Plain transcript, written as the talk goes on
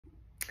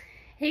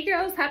Hey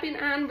girls, hopping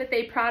on with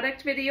a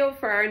product video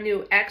for our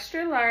new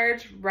extra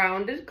large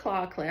rounded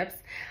claw clips.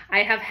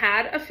 I have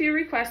had a few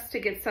requests to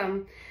get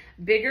some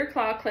bigger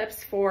claw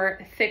clips for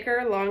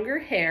thicker, longer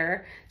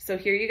hair. So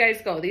here you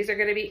guys go. These are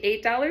going to be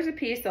 $8 a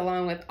piece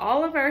along with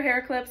all of our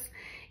hair clips.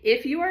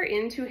 If you are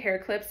into hair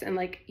clips and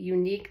like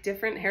unique,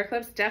 different hair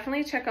clips,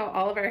 definitely check out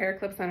all of our hair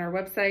clips on our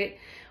website.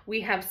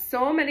 We have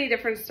so many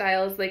different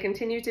styles. They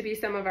continue to be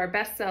some of our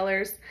best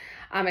sellers,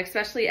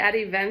 especially at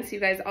events. You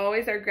guys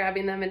always are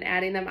grabbing them and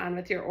adding them on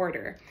with your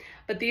order.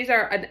 But these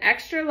are an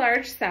extra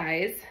large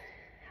size,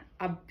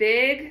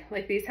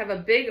 these have a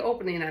big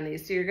opening on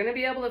these. So you're gonna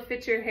be able to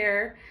fit your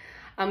hair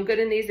good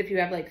in these if you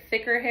have like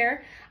thicker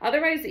hair.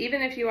 Otherwise,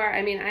 even if you are,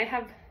 I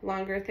have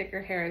longer,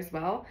 thicker hair as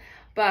well,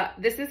 but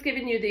this is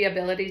giving you the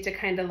ability to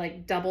kind of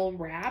like double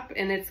wrap,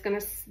 and it's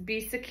gonna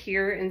be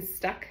secure and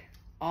stuck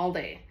all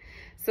day.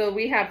 So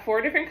we have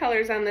 4 different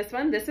colors on this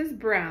one. This is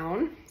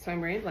brown, so I'm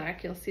wearing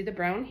black. You'll see the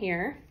brown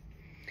here.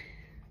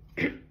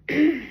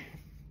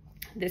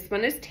 This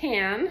one is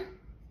tan.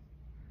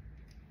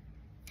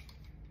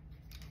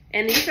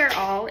 And these are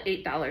all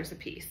 $8 a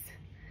piece.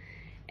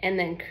 And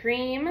then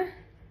cream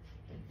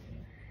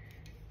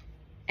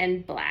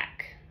and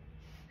black.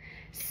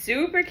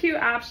 Super cute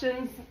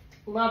options.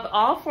 Love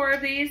all 4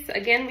 of these.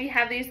 Again, we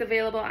have these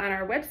available on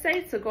our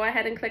website, so go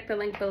ahead and click the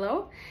link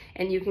below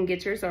and you can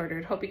get yours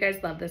ordered. Hope you guys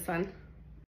love this one.